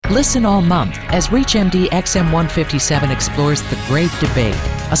Listen all month as ReachMD XM157 explores The Great Debate,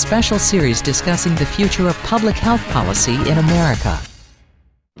 a special series discussing the future of public health policy in America.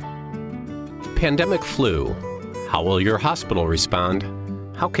 Pandemic flu. How will your hospital respond?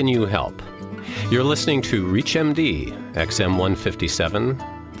 How can you help? You're listening to ReachMD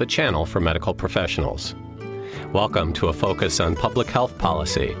XM157, the channel for medical professionals. Welcome to a focus on public health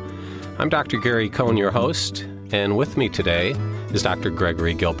policy. I'm Dr. Gary Cohn, your host, and with me today is Dr.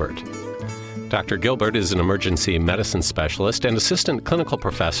 Gregory Gilbert. Dr. Gilbert is an emergency medicine specialist and assistant clinical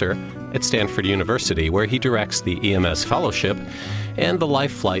professor at Stanford University, where he directs the EMS Fellowship and the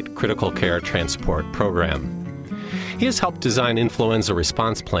Life Flight Critical Care Transport Program. He has helped design influenza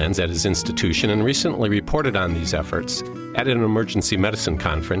response plans at his institution and recently reported on these efforts at an emergency medicine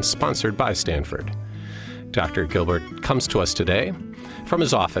conference sponsored by Stanford. Dr. Gilbert comes to us today from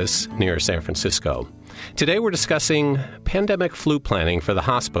his office near San Francisco. Today we're discussing pandemic flu planning for the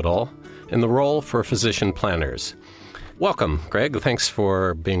hospital and the role for physician planners. Welcome, Greg. Thanks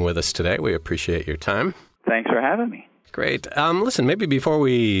for being with us today. We appreciate your time. Thanks for having me. Great. Listen, maybe before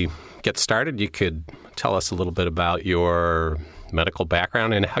we get started, you could tell us a little bit about your medical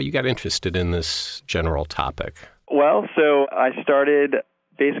background and how you got interested in this general topic. Well, so I started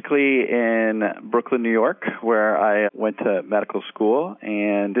basically in Brooklyn, New York, where I went to medical school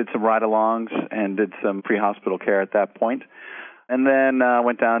and did some ride-alongs and did some pre-hospital care at that point. And then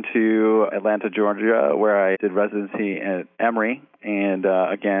went down to Atlanta, Georgia, where I did residency at Emory and,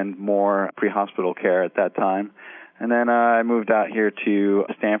 again, more pre-hospital care at that time. And then I moved out here to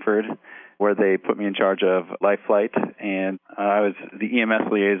Stanford, where they put me in charge of Life Flight, and I was the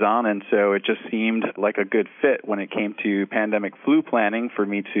EMS liaison, and so it just seemed like a good fit when it came to pandemic flu planning for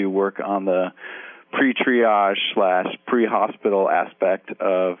me to work on the pre-triage / pre-hospital aspect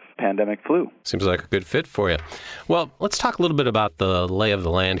of pandemic flu. Seems like a good fit for you. Well, let's talk a little bit about the lay of the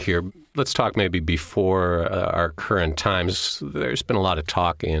land here. Let's talk maybe before our current times. There's been a lot of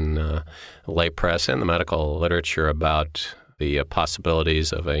talk in the lay press and the medical literature about the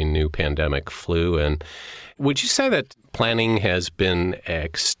possibilities of a new pandemic flu. And would you say that planning has been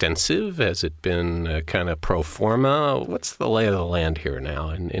extensive? Has it been kind of pro forma? What's the lay of the land here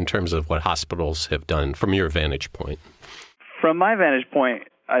now in terms of what hospitals have done from your vantage point? From my vantage point,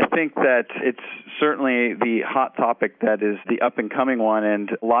 I think that it's certainly the hot topic that is the up-and-coming one,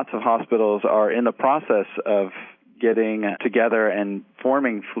 and lots of hospitals are in the process of getting together and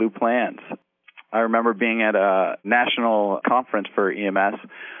forming flu plans. I remember being at a national conference for EMS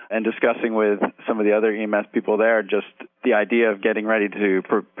and discussing with some of the other EMS people there just the idea of getting ready to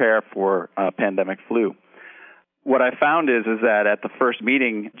prepare for pandemic flu. What I found is that at the first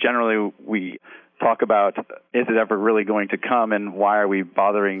meeting, generally we talk about, is it ever really going to come and why are we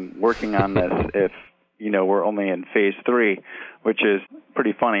bothering working on this if, we're only in phase 3, which is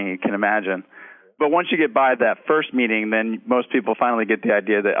pretty funny, you can imagine. But once you get by that first meeting, then most people finally get the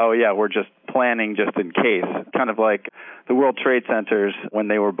idea that, oh, yeah, we're just planning just in case. Kind of like the World Trade Centers when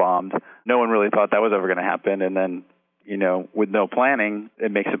they were bombed. No one really thought that was ever going to happen. And then, with no planning,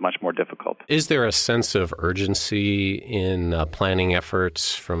 it makes it much more difficult. Is there a sense of urgency in planning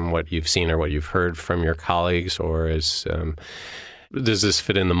efforts from what you've seen or what you've heard from your colleagues? Or does this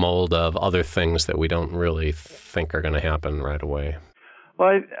fit in the mold of other things that we don't really think are going to happen right away?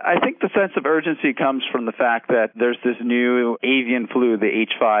 Well, I think the sense of urgency comes from the fact that there's this new avian flu, the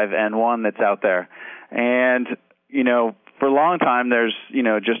H5N1, that's out there. And, for a long time, there's,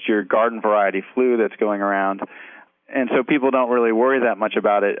 just your garden variety flu that's going around. And so people don't really worry that much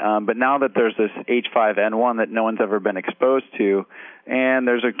about it. But now that there's this H5N1 that no one's ever been exposed to, and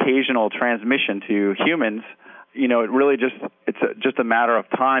there's occasional transmission to humans, it really it's just a matter of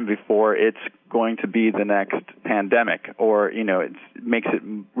time before it's going to be the next pandemic, or, it makes it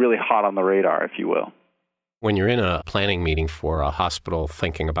really hot on the radar, if you will. When you're in a planning meeting for a hospital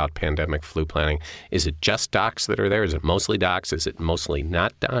thinking about pandemic flu planning, is it just docs that are there? Is it mostly docs? Is it mostly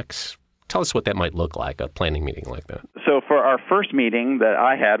not docs? Tell us what that might look like, a planning meeting like that. So for our first meeting that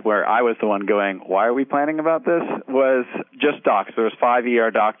I had, where I was the one going, why are we planning about this, was just docs. There was 5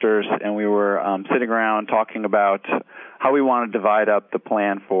 ER doctors, and we were sitting around talking about how we want to divide up the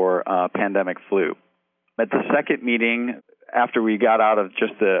plan for pandemic flu. At the second meeting, after we got out of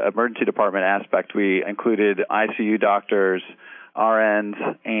just the emergency department aspect, we included ICU doctors, RNs,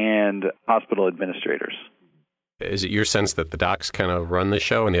 and hospital administrators. Is it your sense that the docs kind of run the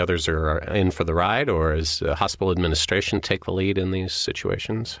show and the others are in for the ride, or does hospital administration take the lead in these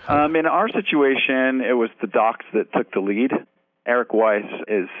situations? In our situation, it was the docs that took the lead. Eric Weiss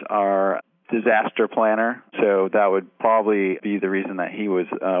is our disaster planner, so that would probably be the reason that he was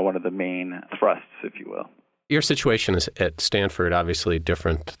one of the main thrusts, if you will. Your situation is at Stanford, obviously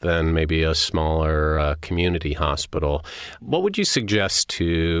different than maybe a smaller community hospital. What would you suggest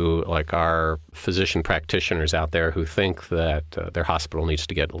to our physician practitioners out there who think that their hospital needs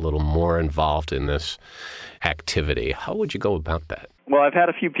to get a little more involved in this activity? How would you go about that? Well, I've had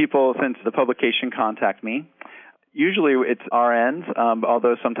a few people since the publication contact me. Usually it's RNs,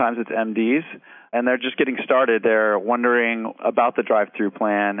 although sometimes it's MDs, and they're just getting started. They're wondering about the drive-through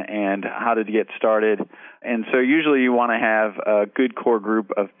plan and how to get started. And so usually you want to have a good core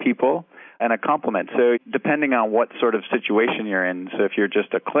group of people and a complement. So depending on what sort of situation you're in, so if you're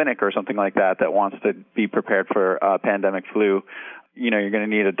just a clinic or something like that wants to be prepared for pandemic flu, you're going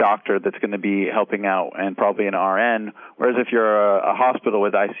to need a doctor that's going to be helping out and probably an RN. Whereas if you're a hospital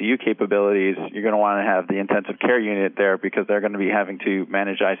with ICU capabilities, you're going to want to have the intensive care unit there because they're going to be having to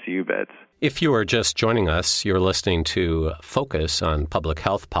manage ICU beds. If you are just joining us, you're listening to Focus on Public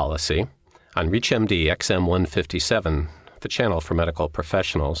Health Policy on ReachMD XM157, the channel for medical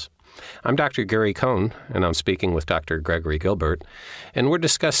professionals. I'm Dr. Gary Cohn, and I'm speaking with Dr. Gregory Gilbert, and we're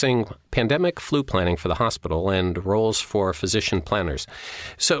discussing pandemic flu planning for the hospital and roles for physician planners.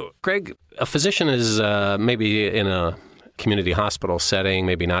 So, Greg, a physician is maybe in a community hospital setting,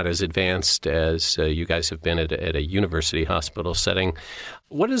 maybe not as advanced as you guys have been at a university hospital setting.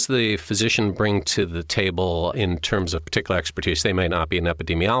 What does the physician bring to the table in terms of particular expertise? They might not be an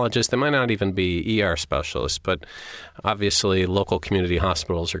epidemiologist. They might not even be ER specialists, but obviously local community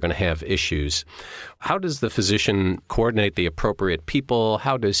hospitals are going to have issues. How does the physician coordinate the appropriate people?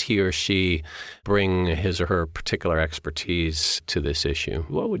 How does he or she bring his or her particular expertise to this issue?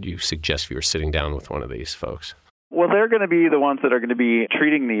 What would you suggest if you were sitting down with one of these folks? Well, they're going to be the ones that are going to be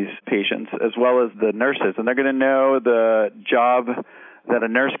treating these patients as well as the nurses, and they're going to know the job that a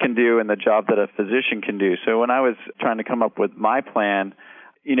nurse can do and the job that a physician can do. So when I was trying to come up with my plan,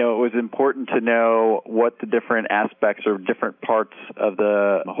 it was important to know what the different aspects or different parts of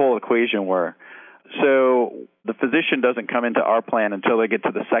the whole equation were. So the physician doesn't come into our plan until they get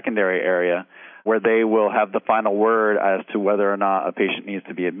to the secondary area, where they will have the final word as to whether or not a patient needs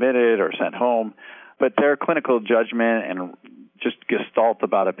to be admitted or sent home. But their clinical judgment and just gestalt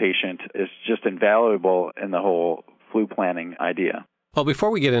about a patient is just invaluable in the whole flu planning idea. Well, before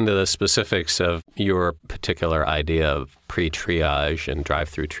we get into the specifics of your particular idea of pre-triage and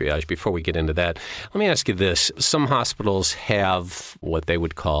drive-through triage, before we get into that, let me ask you this. Some hospitals have what they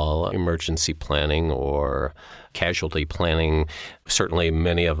would call emergency planning or casualty planning. Certainly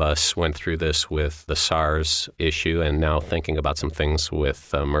many of us went through this with the SARS issue and now thinking about some things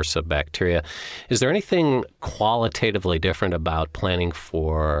with MRSA bacteria. Is there anything qualitatively different about planning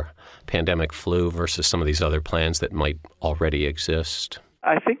for pandemic flu versus some of these other plans that might already exist?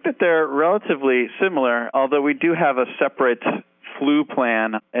 I think that they're relatively similar, although we do have a separate flu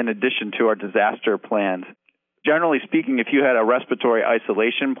plan in addition to our disaster plans. Generally speaking, if you had a respiratory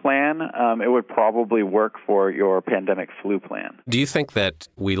isolation plan, it would probably work for your pandemic flu plan. Do you think that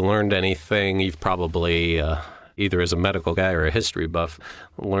we learned anything? You've probably either as a medical guy or a history buff,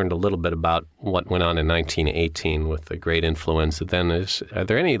 learned a little bit about what went on in 1918 with the great influenza then. Are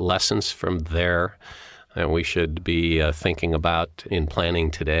there any lessons from there that we should be thinking about in planning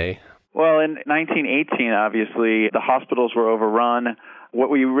today? Well, in 1918, obviously, the hospitals were overrun. What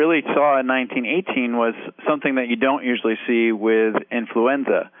we really saw in 1918 was something that you don't usually see with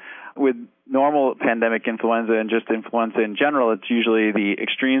influenza. With normal pandemic influenza and just influenza in general, it's usually the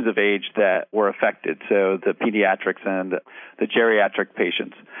extremes of age that were affected, so the pediatrics and the geriatric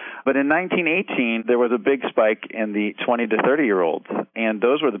patients. But in 1918, there was a big spike in the 20 to 30-year-olds, and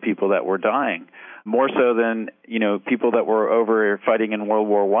those were the people that were dying, more so than, people that were over fighting in World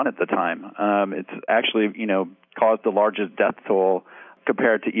War I at the time. It's actually, caused the largest death toll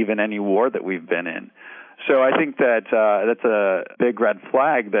compared to even any war that we've been in. So I think that that's a big red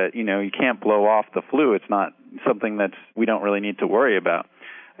flag that, you can't blow off the flu. It's not something we don't really need to worry about.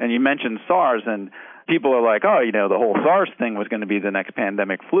 And you mentioned SARS, and people are like, the whole SARS thing was going to be the next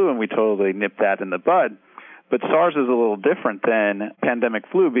pandemic flu, and we totally nipped that in the bud. But SARS is a little different than pandemic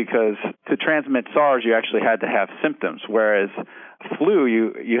flu because to transmit SARS, you actually had to have symptoms, whereas flu,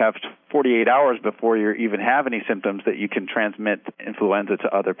 you have 48 hours before you even have any symptoms that you can transmit influenza to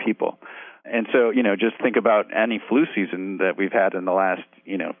other people. And so, just think about any flu season that we've had in the last,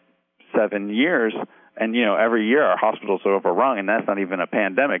 7 years. And, every year our hospitals are overrun, and that's not even a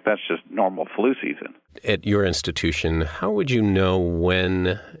pandemic. That's just normal flu season. At your institution, how would you know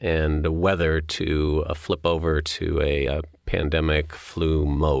when and whether to flip over to a pandemic flu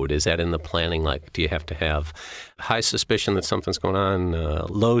mode? Is that in the planning? Do you have to have high suspicion that something's going on,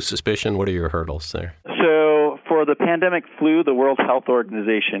 low suspicion? What are your hurdles there? So for the pandemic flu, the World Health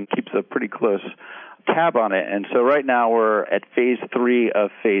Organization keeps a pretty close tab on it. And so right now we're at phase 3 of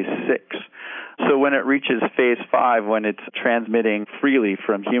phase 6. So when it reaches phase 5, when it's transmitting freely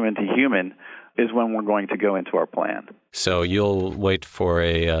from human to human, is when we're going to go into our plan. So you'll wait for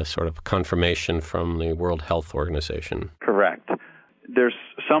a sort of confirmation from the World Health Organization. Correct. There's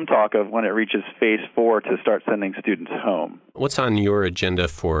some talk of when it reaches phase 4 to start sending students home. What's on your agenda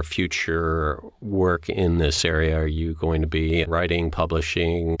for future work in this area? Are you going to be writing,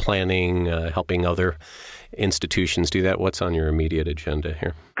 publishing, planning, helping other institutions do that? What's on your immediate agenda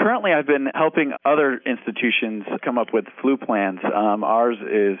here? Currently, I've been helping other institutions come up with flu plans. Ours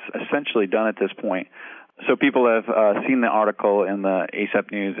is essentially done at this point. So people have seen the article in the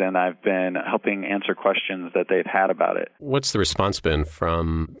ACEP News, and I've been helping answer questions that they've had about it. What's the response been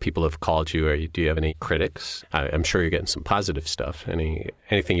from people who've called you? Do you have any critics? I'm sure you're getting some positive stuff.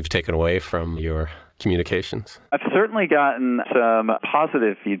 Anything you've taken away from your communications? I've certainly gotten some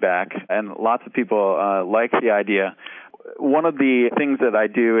positive feedback, and lots of people like the idea. One of the things that I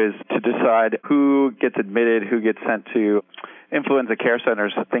do is to decide who gets admitted, who gets sent to influenza care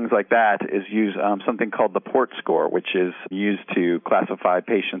centers, things like that, is use something called the PORT score, which is used to classify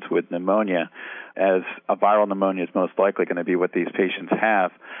patients with pneumonia, as a viral pneumonia is most likely going to be what these patients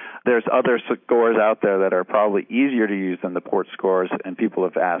have. There's other scores out there that are probably easier to use than the PORT scores, and people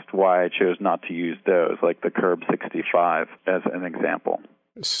have asked why I chose not to use those, like the CURB-65 as an example.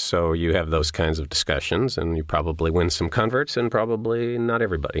 So you have those kinds of discussions, and you probably win some converts, and probably not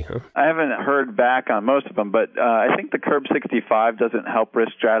everybody, huh? I haven't heard back on most of them, but I think the CURB-65 doesn't help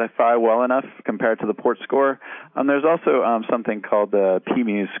risk stratify well enough compared to the PORT score. There's also something called the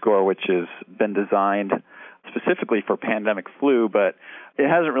PMUSE score, which has been designed specifically for pandemic flu, but it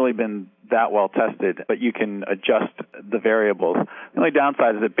hasn't really been that well tested, but you can adjust the variables. The only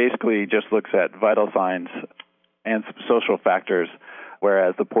downside is it basically just looks at vital signs and social factors,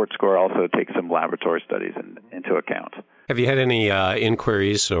 whereas the PORT score also takes some laboratory studies into account. Have you had any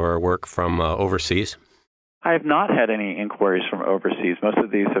inquiries or work from overseas? I have not had any inquiries from overseas. Most of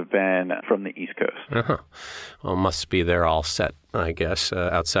these have been from the East Coast. Uh-huh. Well, must be they're all set, I guess,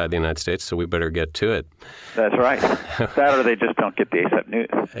 outside the United States, so we better get to it. That's right. That or they just don't get the ACEP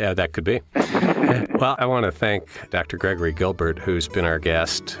News. Yeah, that could be. Well, I want to thank Dr. Gregory Gilbert, who's been our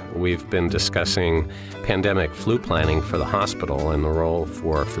guest. We've been discussing pandemic flu planning for the hospital and the role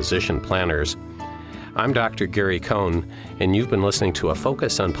for physician planners. I'm Dr. Gary Cohn, and you've been listening to a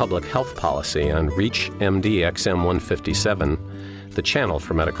focus on public health policy on ReachMD XM157, the channel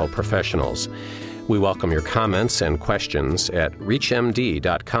for medical professionals. We welcome your comments and questions at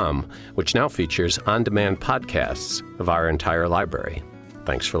reachmd.com, which now features on-demand podcasts of our entire library.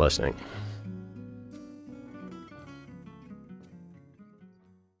 Thanks for listening.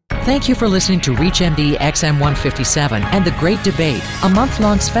 Thank you for listening to ReachMD XM157 and The Great Debate, a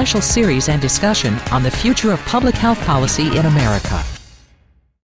month-long special series and discussion on the future of public health policy in America.